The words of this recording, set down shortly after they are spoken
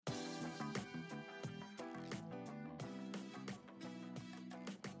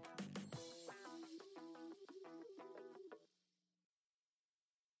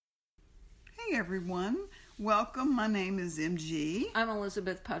everyone. Welcome. My name is MG. I'm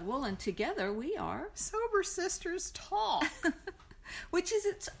Elizabeth Pudwell, and together we are Sober Sisters Talk. which is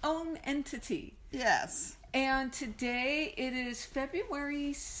its own entity. Yes. And today it is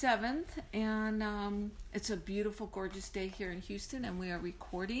February 7th, and it's a beautiful, gorgeous day here in Houston, and we are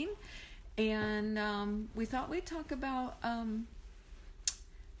recording. And we thought we'd talk about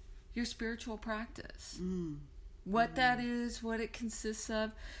your spiritual practice. What that is, what it consists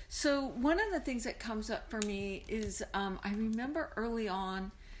of. So one of the things that comes up for me is I remember early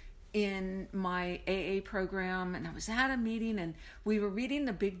on in my AA program, and I was at a meeting, and we were reading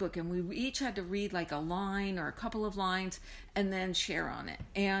the big book, and we each had to read like a line or a couple of lines and then share on it.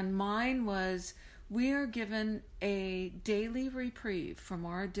 And mine was, we are given a daily reprieve from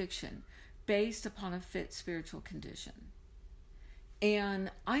our addiction based upon a fit spiritual condition. And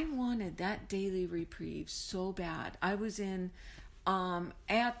I wanted that daily reprieve so bad. I was in,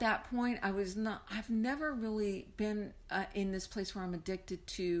 at that point, I've never really been in this place where I'm addicted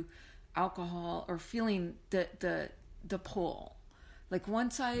to alcohol or feeling the pull. Like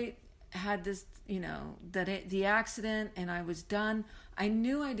once I had this, the accident and I was done, I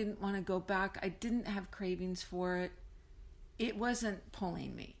knew I didn't want to go back. I didn't have cravings for it. It wasn't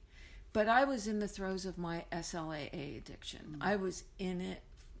pulling me. But I was in the throes of my SLAA addiction. I was in it,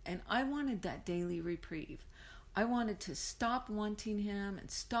 and I wanted that daily reprieve. I wanted to stop wanting him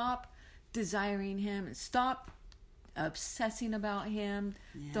and stop desiring him and stop obsessing about him,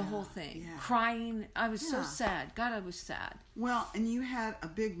 the whole thing. Yeah. Crying. I was so sad. God, I was sad. Well, and you had a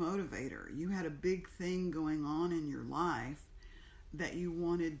big motivator. You had a big thing going on in your life that you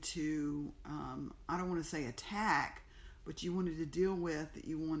wanted to, I don't want to say attack, but you wanted to deal with, that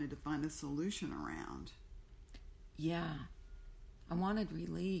you wanted to find a solution around. Yeah. I wanted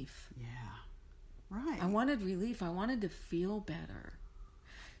relief. Yeah. Right. I wanted relief. I wanted to feel better.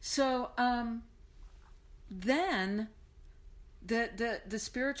 So, then the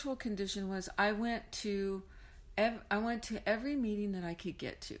spiritual condition was I went to every meeting that I could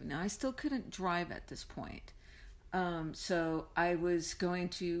get to. Now, I still couldn't drive at this point. So I was going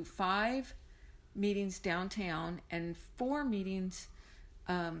to 5 meetings downtown and 4 meetings,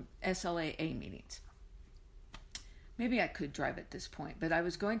 SLAA meetings. Maybe I could drive at this point, but I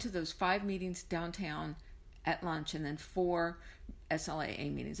was going to those 5 meetings downtown at lunch and then 4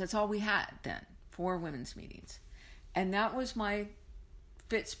 SLAA meetings. That's all we had then, 4 women's meetings. And that was my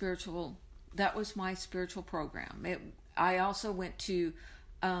spiritual program. I also went to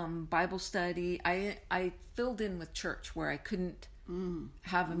Bible study. I filled in with church where I couldn't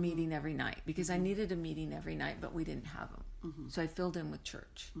have a meeting every night because I needed a meeting every night, but we didn't have them. So I filled in with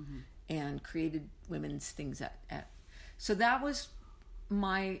church and created women's things so that was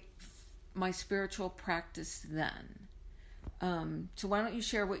my spiritual practice then. So why don't you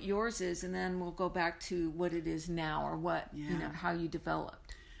share what yours is, and then we'll go back to what it is now, or what how you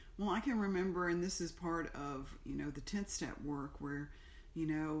developed. Well, I can remember, and this is part of the 10th step work where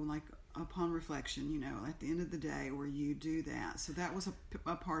like upon reflection, at the end of the day where you do that. So that was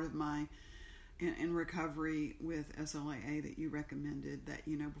a part of my, in recovery with SLAA that you recommended, that,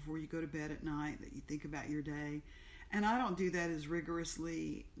 before you go to bed at night, that you think about your day. And I don't do that as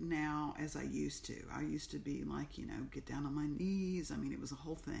rigorously now as I used to. I used to be like, get down on my knees. I mean, it was a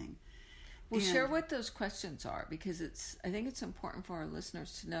whole thing. Well, share what those questions are, because I think it's important for our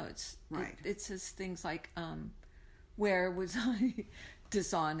listeners to know. Right. It says things like, where was I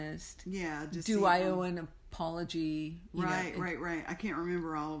dishonest? Yeah. Do I owe an apology? Right. I can't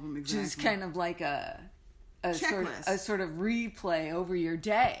remember all of them exactly. Just kind of like a checklist. Sort of replay over your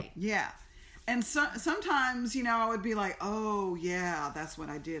day. Yeah. And sometimes, I would be like, oh, yeah, that's what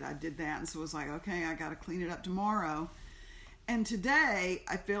I did. I did that. And so it was like, okay, I got to clean it up tomorrow. And today,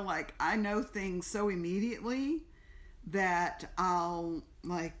 I feel like I know things so immediately that I'll,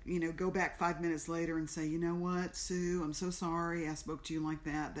 go back 5 minutes later and say, you know what, Sue, I'm so sorry I spoke to you like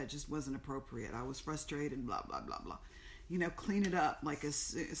that. That just wasn't appropriate. I was frustrated, blah, blah, blah, blah. Clean it up as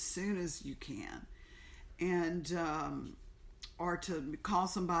soon as you can. And, or to call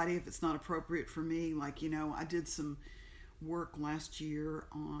somebody if it's not appropriate for me. I did some work last year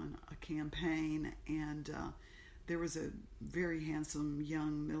on a campaign, and there was a very handsome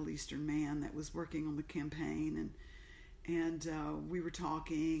young Middle Eastern man that was working on the campaign, and we were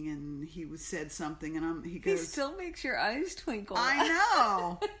talking, and he said something, and he goes, he still makes your eyes twinkle. I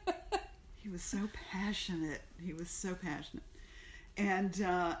know. He was so passionate. And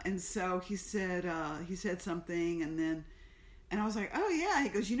so he said something, and I was like, oh yeah. He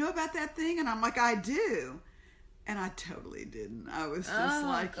goes, you know about that thing? And I'm like, I do. And I totally didn't. I was just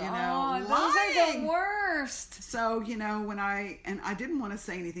lying. Those are the worst. So, when I didn't want to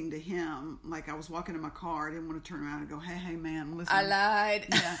say anything to him. Like, I was walking in my car. I didn't want to turn around and go, hey, man, listen. I lied.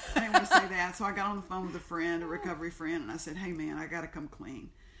 Yeah, I didn't want to say that. So I got on the phone with a recovery friend, and I said, hey, man, I got to come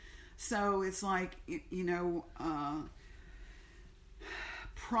clean. So it's like,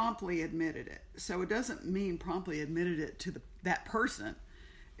 promptly admitted it. So it doesn't mean promptly admitted it to that person.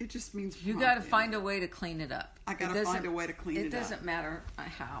 It just means you got to find a way to clean it up. I got to find a way to clean it up. It doesn't matter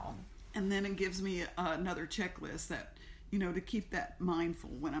how. And then it gives me another checklist that, to keep that mindful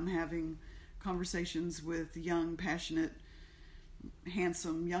when I'm having conversations with young, passionate,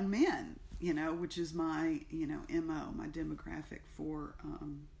 handsome young men, which is my, MO, my demographic for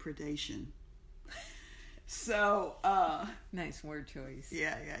predation. So nice word choice.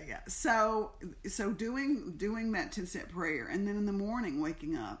 Yeah. So doing that 10-step prayer, and then in the morning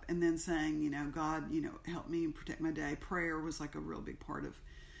waking up and then saying, God, help me protect my day. Prayer was like a real big part of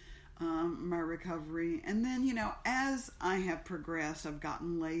my recovery. And then, as I have progressed, I've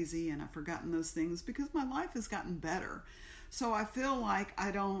gotten lazy and I've forgotten those things because my life has gotten better. So I feel like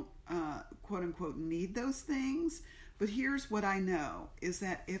I don't quote unquote need those things. But here's what I know is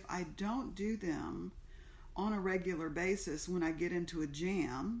that if I don't do them on a regular basis, when I get into a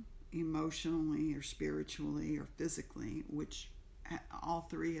jam, emotionally or spiritually or physically, which all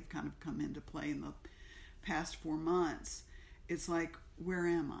three have kind of come into play in the past 4 months, it's like, where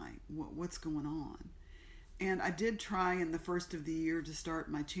am I? What's going on? And I did try in the first of the year to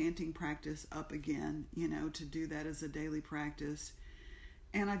start my chanting practice up again, to do that as a daily practice.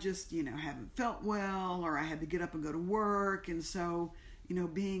 And I just, haven't felt well, or I had to get up and go to work. And so,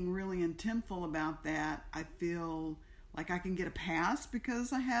 being really intentful about that, I feel like I can get a pass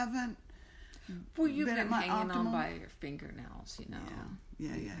because I haven't. Well, you've been hanging on by your fingernails,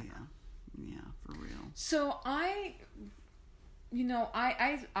 Yeah, for real. So I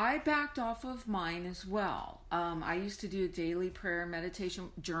backed off of mine as well. I used to do a daily prayer, meditation,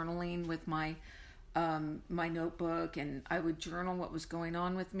 journaling with my my notebook, and I would journal what was going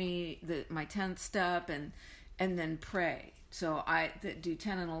on with me, my 10th step, and then pray. So I do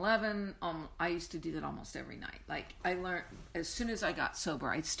 10 and 11. I used to do that almost every night. Like, I learned as soon as I got sober.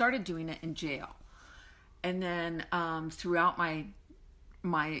 I started doing it in jail, and then throughout my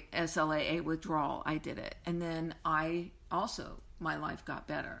SLAA withdrawal, I did it, and then my life got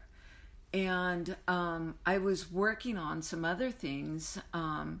better, and I was working on some other things,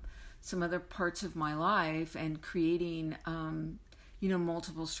 some other parts of my life, and creating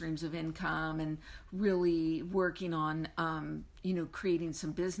multiple streams of income, and really working on, creating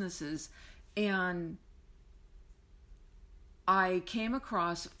some businesses. And I came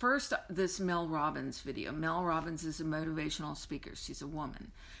across first this Mel Robbins video. Mel Robbins is a motivational speaker. She's a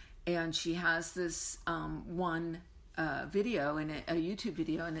woman, and she has this one video, and a YouTube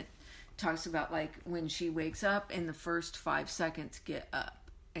video, and it talks about, like, when she wakes up, in the first 5 seconds, get up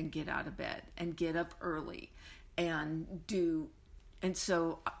and get out of bed and get up early and do. And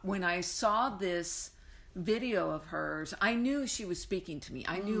so when I saw this video of hers, I knew she was speaking to me.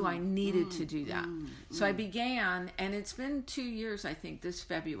 I knew I needed to do that. So I began, and it's been 2 years, I think, this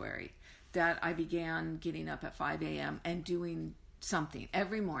February, that I began getting up at 5 a.m. and doing something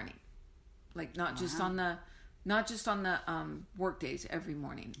every morning. Like, not just on the work days, every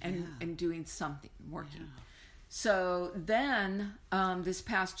morning, and doing something, working. Yeah. So then, this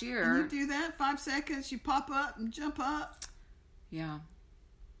past year, and you do that 5 seconds, you pop up and jump up. Yeah.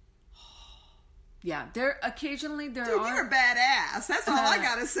 Yeah, occasionally there Dude, are. You're a badass. That's all I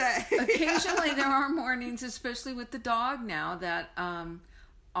gotta say. Occasionally there are mornings, especially with the dog now, that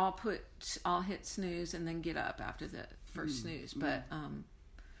I'll hit snooze and then get up after the first snooze. But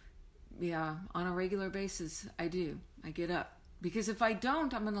yeah, on a regular basis, I get up, because if I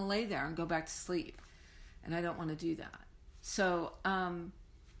don't, I'm going to lay there and go back to sleep, and I don't want to do that. So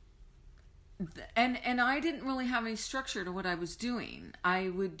and I didn't really have any structure to what I was doing. I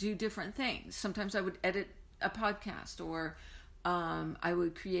would do different things. Sometimes I would edit a podcast, or I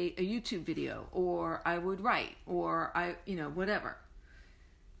would create a YouTube video, or I would write, or whatever.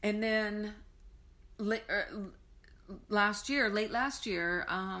 And then late last year,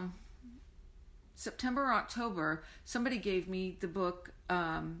 September or October, somebody gave me the book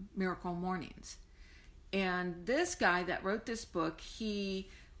Miracle Mornings. And this guy that wrote this book, he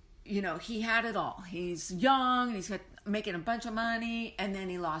had it all. He's young, he's making a bunch of money, and then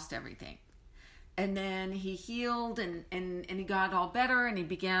he lost everything. And then he healed, and he got all better, and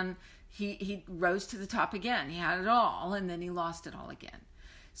he rose to the top again. He had it all, and then he lost it all again.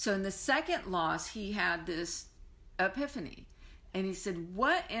 So in the second loss, he had this epiphany, and he said,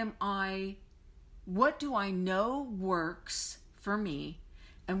 what am I what do I know works for me,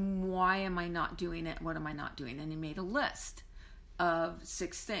 and why am I not doing it? What am I not doing? And he made a list of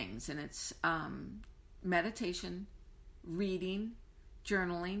 6 things, and it's meditation, reading,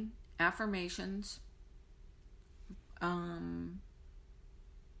 journaling, affirmations. Can't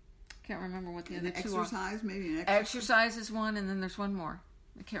remember what the other 2 are. Exercise, maybe an Exercise is one, and then there's one more.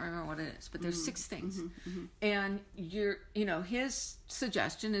 I can't remember what it is, but there's 6 things. And his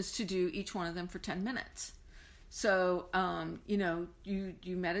suggestion is to do each one of them for 10 minutes. So,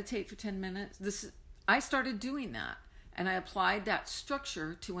 you meditate for 10 minutes. I started doing that, and I applied that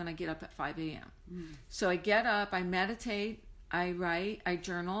structure to when I get up at 5 a.m. So I get up, I meditate, I write, I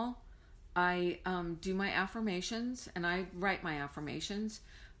journal, I do my affirmations, and I write my affirmations.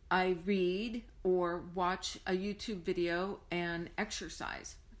 I read or watch a YouTube video and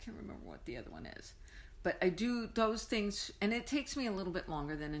exercise. I can't remember what the other one is. But I do those things, and it takes me a little bit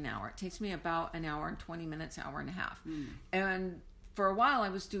longer than an hour. It takes me about an hour and 20 minutes, hour and a half. And for a while I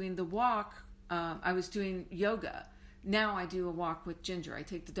was doing the walk. I was doing yoga. Now I do a walk with Ginger. I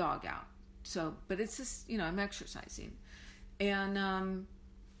take the dog out. So, but it's just, I'm exercising. And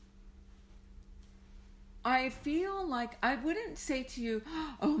I feel like I wouldn't say to you,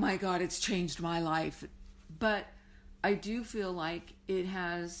 oh my God, it's changed my life. But I do feel like it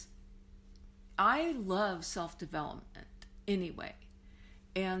has. I love self-development anyway.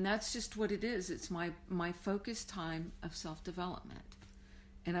 And that's just what it is. It's my focused time of self-development.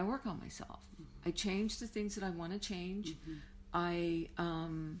 And I work on myself. I change the things that I want to change. I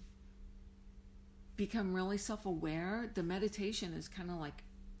become really self-aware. The meditation is kind of like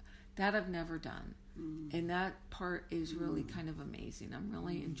that I've never done. And that part is really kind of amazing. I'm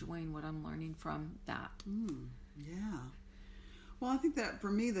really enjoying what I'm learning from that. Yeah. Well, I think that for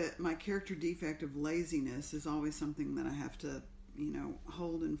me, that my character defect of laziness is always something that I have to,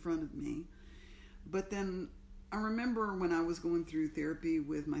 hold in front of me. But then I remember when I was going through therapy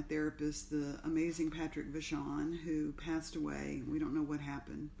with my therapist, the amazing Patrick Vachon, who passed away. We don't know what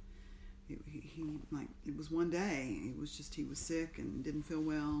happened. It was one day. It was just he was sick and didn't feel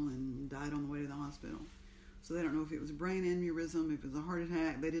well and died on the way to the hospital. So they don't know if it was a brain aneurysm, if it was a heart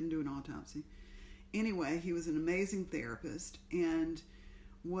attack. They didn't do an autopsy. Anyway, he was an amazing therapist, and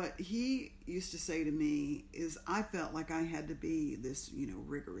what he used to say to me is I felt like I had to be this,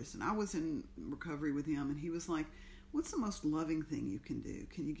 rigorous. And I was in recovery with him, and he was like, what's the most loving thing you can do?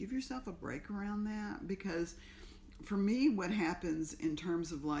 Can you give yourself a break around that? Because for me, what happens in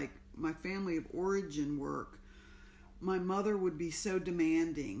terms of like my family of origin work, my mother would be so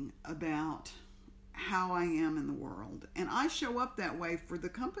demanding about how I am in the world. And I show up that way for the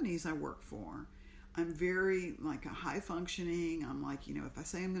companies I work for. I'm very like a high functioning. I'm like, if I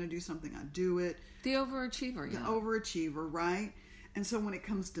say I'm going to do something, I do it. The overachiever, The overachiever, right? And so when it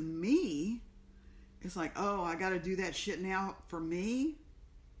comes to me, it's like, oh, I got to do that shit now for me.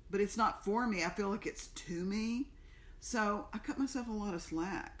 But it's not for me. I feel like it's to me. So I cut myself a lot of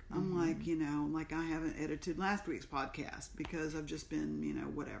slack. I'm like, like I haven't edited last week's podcast because I've just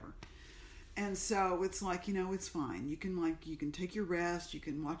been, whatever. And so it's like, it's fine. You can take your rest. You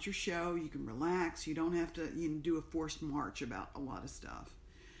can watch your show. You can relax. You don't have to do a forced march about a lot of stuff.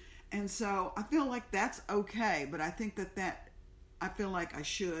 And so I feel like that's okay. But I think that I feel like I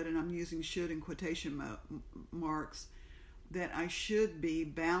should, and I'm using should in quotation marks, that I should be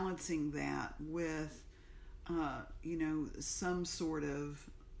balancing that with, some sort of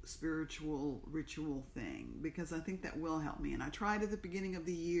spiritual ritual thing, because I think that will help me. And I tried at the beginning of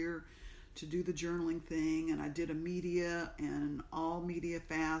the year to do the journaling thing, and I did a media and all media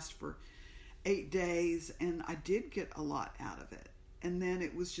fast for 8 days, and I did get a lot out of it. And then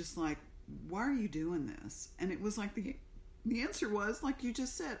it was just like, why are you doing this? And it was like the answer was, like you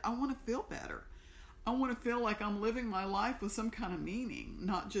just said, I want to feel better. I want to feel like I'm living my life with some kind of meaning,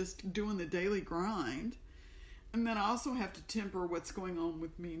 not just doing the daily grind. And then I also have to temper what's going on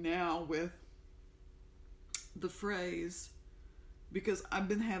with me now with the phrase, because I've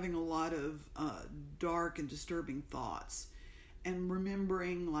been having a lot of dark and disturbing thoughts, and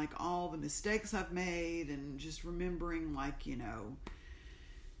remembering like all the mistakes I've made, and just remembering like,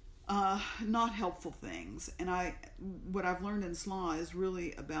 not helpful things. And what I've learned in SLA is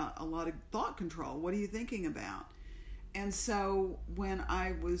really about a lot of thought control. What are you thinking about? And so when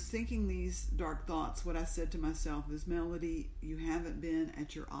I was thinking these dark thoughts, what I said to myself is, Melody, you haven't been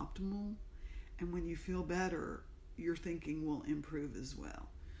at your optimal. And when you feel better, your thinking will improve as well.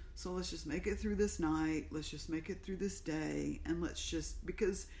 So let's just make it through this night. Let's just make it through this day. And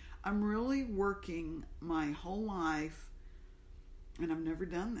because I'm really working my whole life, and I've never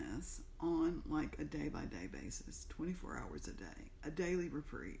done this, on like a day by day basis, 24 hours a day, a daily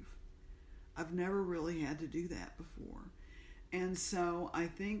reprieve. I've never really had to do that before. And so I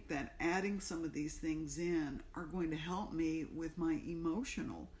think that adding some of these things in are going to help me with my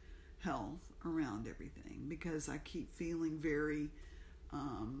emotional health around everything, because I keep feeling very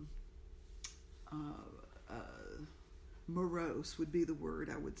morose would be the word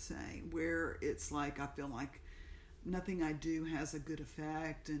I would say, where it's like I feel like nothing I do has a good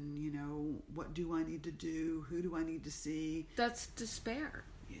effect, and what do I need to do, who do I need to see? That's despair.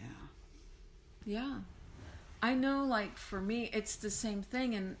 Yeah. I know, like, for me it's the same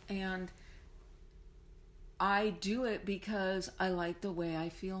thing, and I do it because I like the way I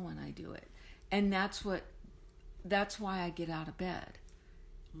feel when I do it, and that's why I get out of bed.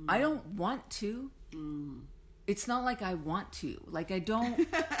 I don't want to. It's not like I want to. Like, I don't.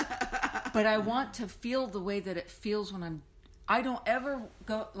 But I want to feel the way that it feels when I don't ever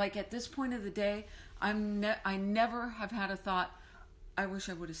go, like, at this point of the day, I never have had a thought, I wish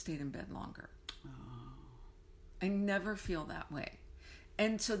I would have stayed in bed longer. I never feel that way.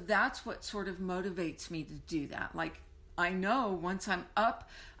 And so that's what sort of motivates me to do that. Like, I know once I'm up,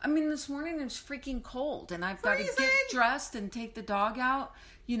 this morning it's freaking cold and I've got to get dressed and take the dog out,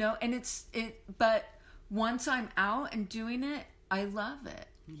 and but once I'm out and doing it, I love it.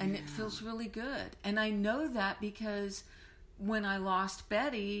 And it feels really good. And I know that because when I lost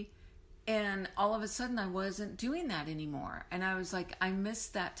Betty, and all of a sudden I wasn't doing that anymore. And I was like, I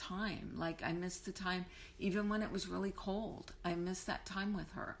missed that time. Like, I missed the time, even when it was really cold. I missed that time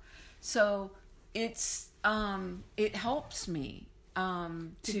with her. So it helps me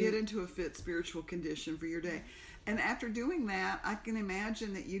to get into a fit spiritual condition for your day. And after doing that, I can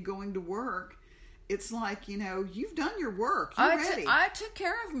imagine that you going to work, it's like, you've done your work. You're ready. I took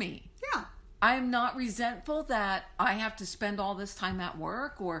care of me. Yeah. I'm not resentful that I have to spend all this time at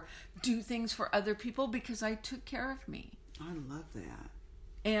work or do things for other people, because I took care of me. I love that.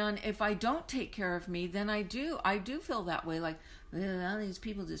 And if I don't take care of me, then I do feel that way. Like, all these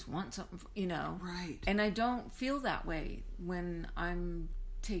people just want something, Right. And I don't feel that way when I'm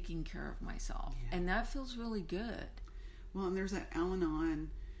taking care of myself. Yeah. And that feels really good. Well, and there's that Al-Anon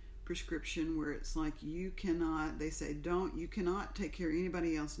prescription where it's like you cannot take care of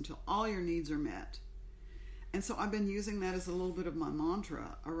anybody else until all your needs are met. And so I've been using that as a little bit of my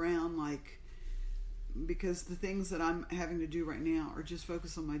mantra around, like, because the things that I'm having to do right now are just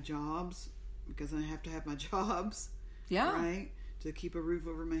focus on my jobs, because I have to have my jobs, right, to keep a roof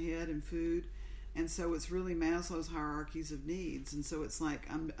over my head and food. And so it's really Maslow's hierarchies of needs. And so it's like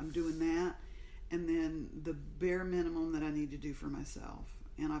I'm doing that, and then the bare minimum that I need to do for myself.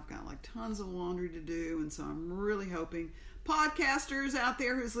 And I've got like tons of laundry to do. And so I'm really hoping podcasters out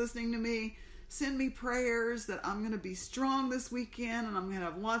there who's listening to me, send me prayers that I'm going to be strong this weekend and I'm going to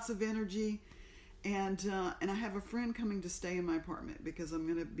have lots of energy. And I have a friend coming to stay in my apartment because I'm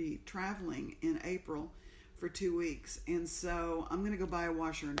going to be traveling in April for 2 weeks. And so I'm going to go buy a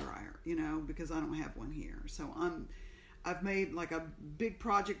washer and dryer, because I don't have one here. So I've made like a big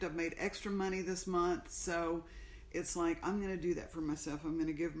project. I've made extra money this month. So it's like, I'm going to do that for myself. I'm going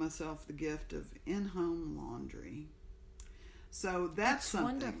to give myself the gift of in-home laundry. So that's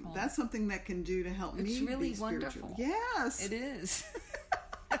something. Wonderful. That's something that can do to help me. It's really be spiritual. Wonderful. Yes, it is.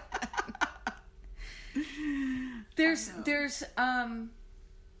 There's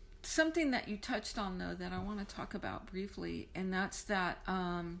something that you touched on, though, that I want to talk about briefly, and that's that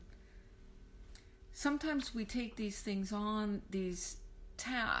sometimes we take these things on, these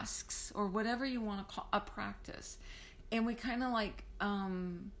tasks or whatever you want to call a practice, and we kind of like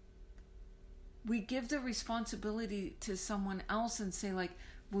we give the responsibility to someone else and say, like,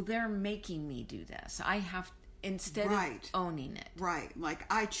 well, they're making me do this. I have, instead of owning it. Right.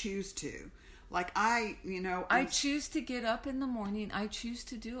 Like, I choose to. Like, I choose to get up in the morning. I choose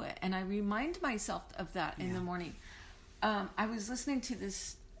to do it. And I remind myself of that in the morning. I was listening to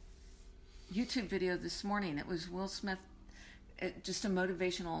this YouTube video this morning. It was Will Smith, just a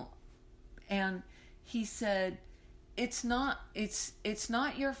motivational. And he said, it's not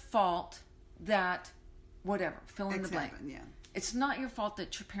your fault that whatever, fill in the blank. It's not your fault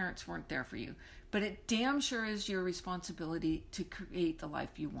that your parents weren't there for you, but it damn sure is your responsibility to create the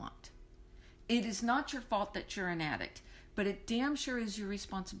life you want. It is not your fault that you're an addict, but it damn sure is your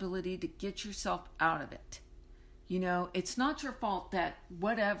responsibility to get yourself out of it. It's not your fault that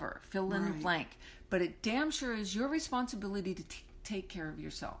whatever, fill in the blank, but it damn sure is your responsibility to take care of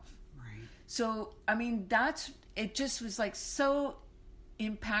yourself. Right. So, it just was like so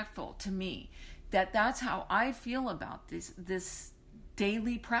impactful to me that's how I feel about this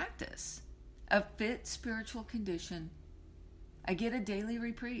daily practice of fit spiritual condition. I get a daily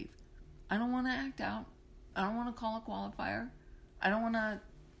reprieve. I don't want to act out. I don't want to call a qualifier. I don't want to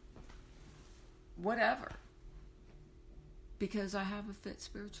whatever. Because I have a fit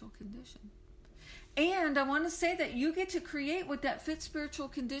spiritual condition. And I want to say that you get to create what that fit spiritual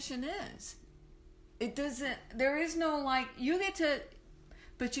condition is. It doesn't, there is no like, you get to,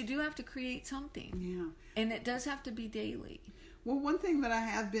 but you do have to create something. Yeah. And it does have to be daily. Well, one thing that I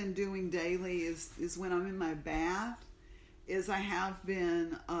have been doing daily is when I'm in my bath, is I have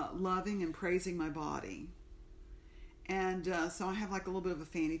been loving and praising my body. And so I have like a little bit of a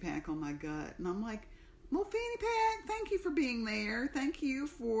fanny pack on my gut. And I'm like, well, fanny pack, thank you for being there. Thank you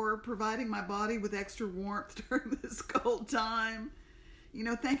for providing my body with extra warmth during this cold time. You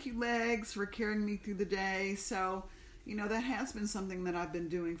know, thank you, legs, for carrying me through the day. So, you know, that has been something that I've been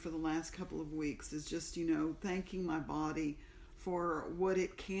doing for the last couple of weeks, is just, you know, thanking my body for what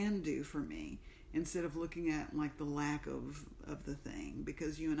it can do for me, instead of looking at like the lack of the thing.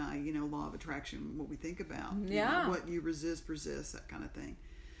 Because you and I, you know, law of attraction, what we think about, yeah, you know, what you resist persists, that kind of thing.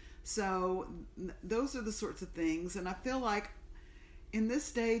 So those are the sorts of things. And I feel like in this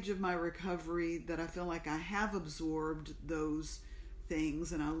stage of my recovery that I feel like I have absorbed those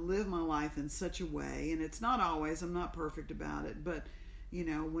things, and I live my life in such a way, and it's not always, I'm not perfect about it, but you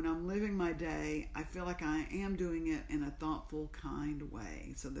know, when I'm living my day, I feel like I am doing it in a thoughtful, kind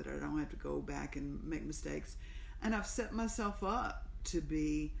way, so that I don't have to go back and make mistakes. And I've set myself up to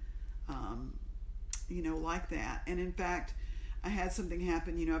be, you know, like that. And in fact, I had something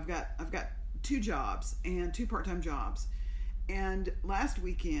happen. You know, I've got 2 jobs, and 2 part-time jobs. And last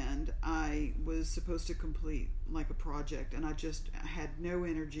weekend, I was supposed to complete like a project, and I just had no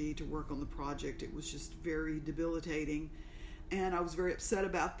energy to work on the project. It was just very debilitating. And I was very upset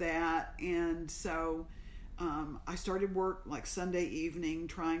about that. And so I started work like Sunday evening,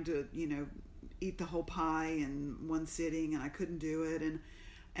 trying to, you know, eat the whole pie in one sitting, and I couldn't do it.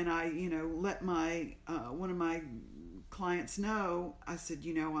 And I, you know, let my one of my clients know. I said,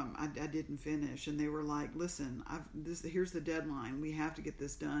 you know, I didn't finish. And they were like, listen, here's the deadline. We have to get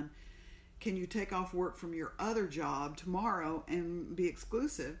this done. Can you take off work from your other job tomorrow and be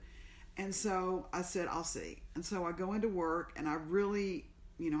exclusive? And so I said, I'll see. And so I go into work, and I really,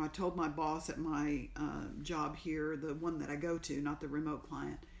 you know, I told my boss at my job here, the one that I go to, not the remote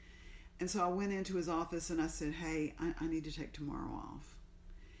client. And so I went into his office and I said, hey, I need to take tomorrow off.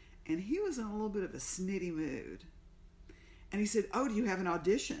 And he was in a little bit of a snitty mood. And he said, oh, do you have an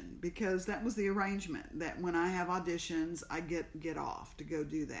audition? Because that was the arrangement, that when I have auditions, I get off to go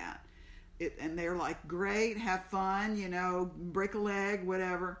do that. And they're like, great, have fun, you know, break a leg,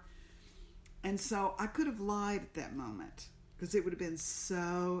 whatever. And so I could have lied at that moment, because it would have been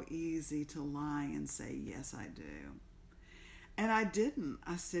so easy to lie and say, yes, I do. And I didn't.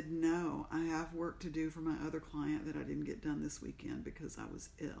 I said, no, I have work to do for my other client that I didn't get done this weekend because I was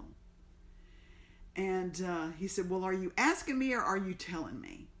ill. And he said, well, are you asking me or are you telling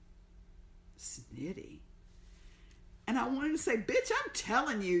me? Snitty. And I wanted to say, bitch, I'm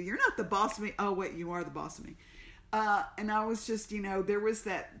telling you, you're not the boss of me. Oh, wait, you are the boss of me. And I was just, you know, there was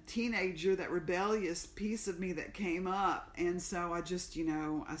that teenager, that rebellious piece of me that came up. And so I just, you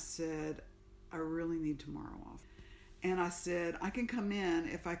know, I said, I really need tomorrow off. And I said, I can come in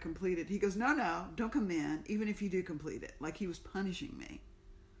if I complete it. He goes, no, don't come in, even if you do complete it. Like he was punishing me.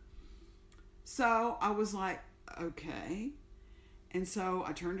 So I was like, okay. And so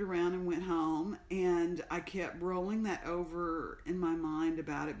I turned around and went home, and I kept rolling that over in my mind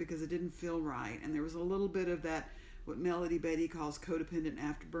about it because it didn't feel right. And there was a little bit of that, what Melody Beattie calls codependent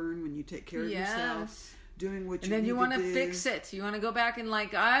afterburn, when you take care of yourself, doing what you need to do. And then you want to fix it. You want to go back and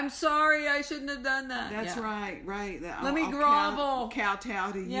like, I'm sorry, I shouldn't have done that. That's right. Let me grovel.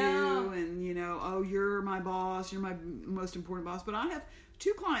 Kowtow to you, and you know, oh, you're my boss, you're my most important boss. But I have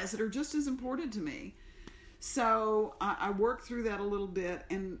 2 clients that are just as important to me. So I worked through that a little bit,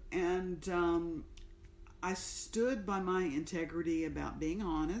 and I stood by my integrity about being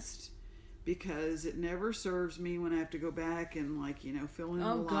honest, because it never serves me when I have to go back and, like, you know, fill in the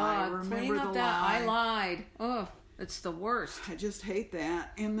lie. Oh God, remember clean up the that lie. I lied. Oh, it's the worst. I just hate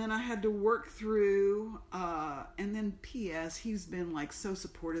that. And then I had to work through, and then P.S., he's been like so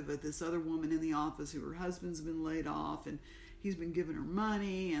supportive of this other woman in the office who her husband's been laid off, and he's been giving her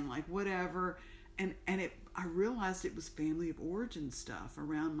money and like whatever. And I realized it was family of origin stuff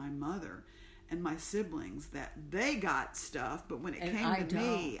around my mother and my siblings, that they got stuff, but when it came to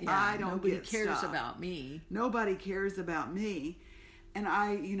me, I don't get stuff. Nobody cares about me. Nobody cares about me. And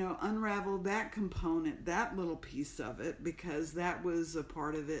I, you know, unraveled that component, that little piece of it, because that was a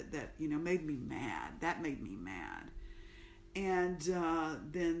part of it that, you know, made me mad. That made me mad. And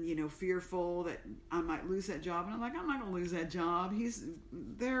then, you know, fearful that I might lose that job. And I'm like, I'm not going to lose that job.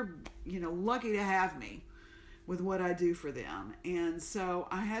 They're, you know, lucky to have me. with what I do for them. And so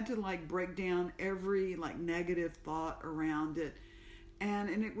I had to like break down every like negative thought around it. And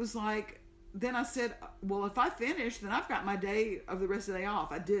it was like, then I said, well, if I finish, then I've got my day of the rest of the day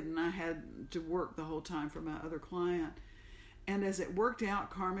off. I didn't. I had to work the whole time for my other client. And as it worked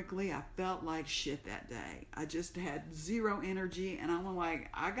out karmically, I felt like shit that day. I just had zero energy, and I'm like,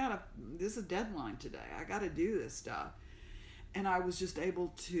 this is a deadline today. I got to do this stuff. And I was just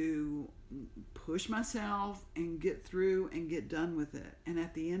able to push myself and get through and get done with it. And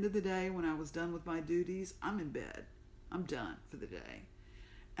at the end of the day, when I was done with my duties, I'm in bed. I'm done for the day.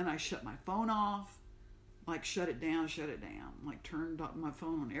 And I shut my phone off, like shut it down, like turned my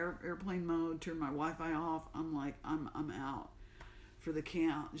phone on airplane mode, turned my Wi-Fi off. I'm like, I'm out for the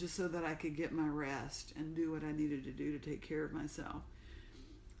count, just so that I could get my rest and do what I needed to do to take care of myself.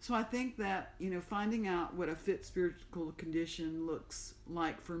 So I think that, finding out what a fit spiritual condition looks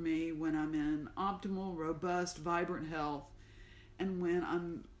like for me when I'm in optimal, robust, vibrant health, and when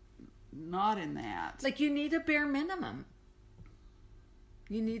I'm not in that. Like, you need a bare minimum.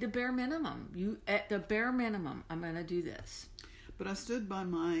 At the bare minimum, I'm going to do this. But I stood by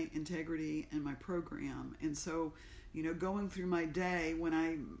my integrity and my program. And so, going through my day, when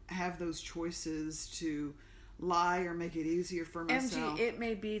I have those choices to lie or make it easier for myself. MG, it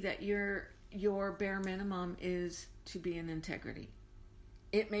may be that your bare minimum is to be in integrity.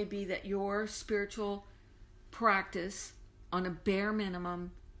 It may be that your spiritual practice on a bare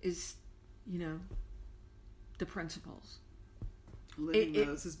minimum is, the principles. Living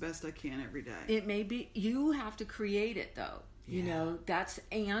those as best I can every day. It may be, you have to create it though.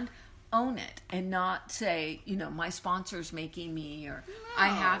 And own it, and not say, my sponsor's making me, or no. I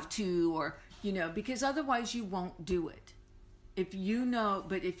have to, or, because otherwise you won't do it. If you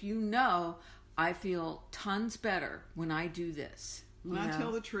know, I feel tons better when I do this. When I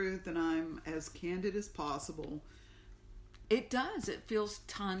tell the truth and I'm as candid as possible. It does. It feels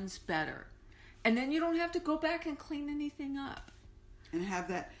tons better. And then you don't have to go back and clean anything up. And have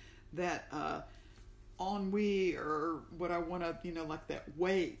that ennui, or what I want to, like that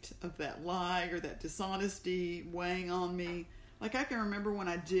weight of that lie or that dishonesty weighing on me. Like, I can remember when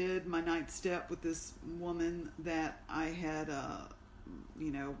I did my 9th step with this woman that I had, a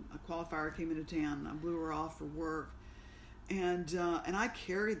qualifier came into town and I blew her off for work. And I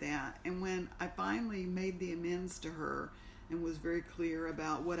carried that. And when I finally made the amends to her and was very clear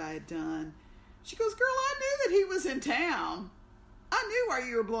about what I had done, she goes, "Girl, I knew that he was in town. I knew why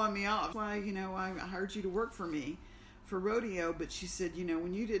you were blowing me off. Why, I hired you to work for me for rodeo." But she said,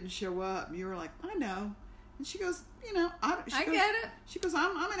 when you didn't show up, you were like, "I know." And she goes, I get it. She goes,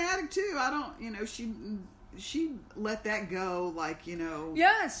 I'm an addict too. I don't, she let that go, like,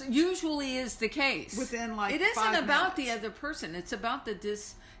 Yes, usually is the case. Within like it isn't 5 about minutes. the other person. It's about the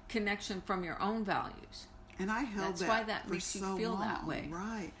disconnection from your own values. And I held That's why that makes you feel that way.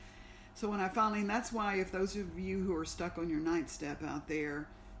 Right. So when I finally, and that's why if those of you who are stuck on your 9th step out there,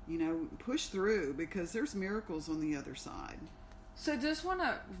 push through, because there's miracles on the other side. So just want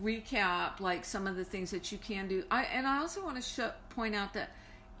to recap like some of the things that you can do. I also want to point out that,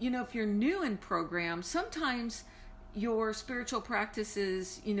 if you're new in program, sometimes your spiritual practice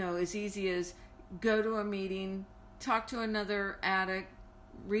is, as easy as go to a meeting, talk to another addict,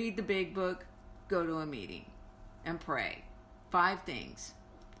 read the big book, go to a meeting, and pray. 5 things.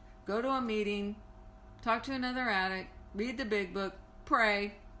 Go to a meeting, talk to another addict, read the big book,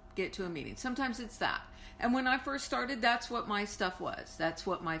 pray, get to a meeting. Sometimes it's that. And when I first started, that's what my stuff was. That's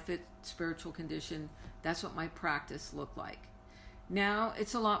what my fit spiritual condition, that's what my practice looked like. Now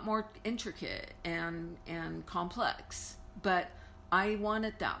it's a lot more intricate and complex, but I want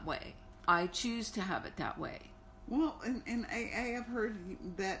it that way. I choose to have it that way. Well, in AA, I've heard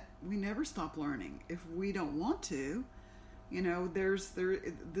that we never stop learning if we don't want to.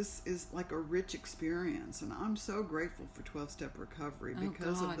 This is like a rich experience, and I'm so grateful for 12-step recovery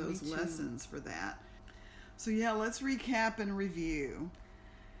because of those lessons for that. So yeah, let's recap and review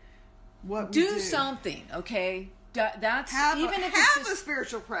what we do. Do something, okay? That's have even if it's it's a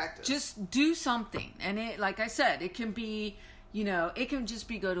spiritual practice. Just do something, and it, like I said, it can be, it can just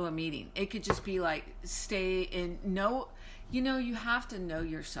be go to a meeting. It could just be like stay in you have to know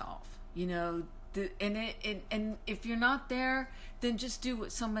yourself, and if you're not there, then just do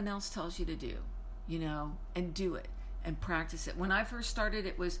what someone else tells you to do, and do it and practice it. When I first started,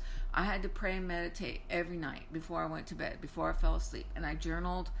 it was I had to pray and meditate every night before I went to bed, before I fell asleep, and I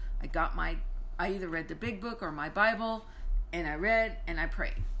journaled. I either read the big book or my Bible, and I read and I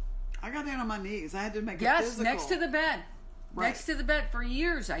prayed. I got down on my knees. I had to make it physical. Yes, next to the bed. Right. Next to the bed. For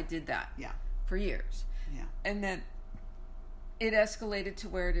years I did that. Yeah. For years. Yeah. And then it escalated to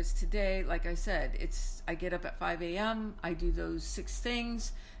where it is today. Like I said, I get up at 5 a.m., I do those 6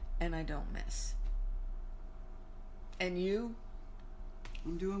 things, and I don't miss. And you?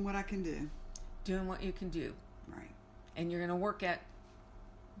 I'm doing what I can do. Doing what you can do. Right. And you're going to work at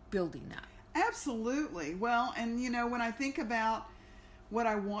building that. Absolutely. Well, and when I think about what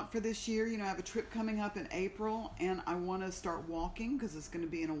I want for this year, I have a trip coming up in April, and I want to start walking because it's going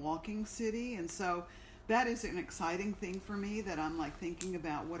to be in a walking city. And so that is an exciting thing for me, that I'm like thinking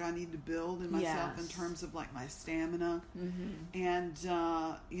about what I need to build in myself in terms of like my stamina. And,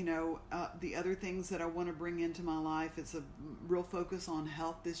 the other things that I want to bring into my life, it's a real focus on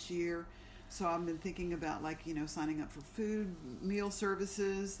health this year. So I've been thinking about like, signing up for food, meal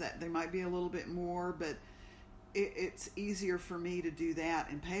services, that there might be a little bit more, but it's easier for me to do that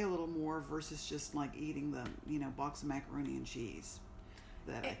and pay a little more versus just like eating the, box of macaroni and cheese.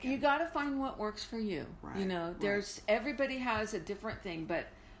 You got to find what works for you. Right, there's everybody has a different thing, but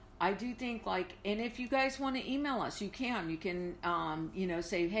I do think like, and if you guys want to email us, you can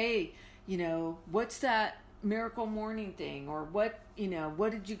say, hey, what's that miracle morning thing, or what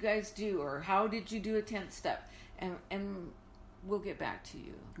did you guys do, or how did you do a 10th step, and we'll get back to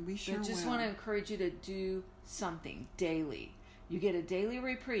you. We sure will. Just want to encourage you to do something daily. You get a daily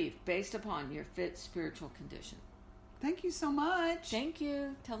reprieve based upon your fit spiritual condition. Thank you so much. Thank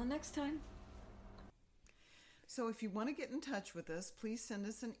you. Till the next time. So if you want to get in touch with us, please send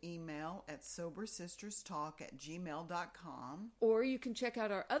us an email at sobersisterstalk@gmail.com. Or you can check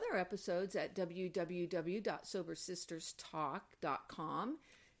out our other episodes at www.sobersisterstalk.com.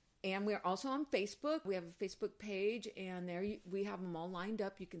 And we're also on Facebook. We have a Facebook page, and there we have them all lined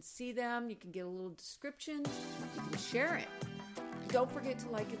up. You can see them. You can get a little description. You can share it. Don't forget to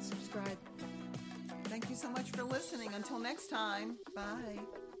like and subscribe. Thank you so much for listening. Until next time, bye.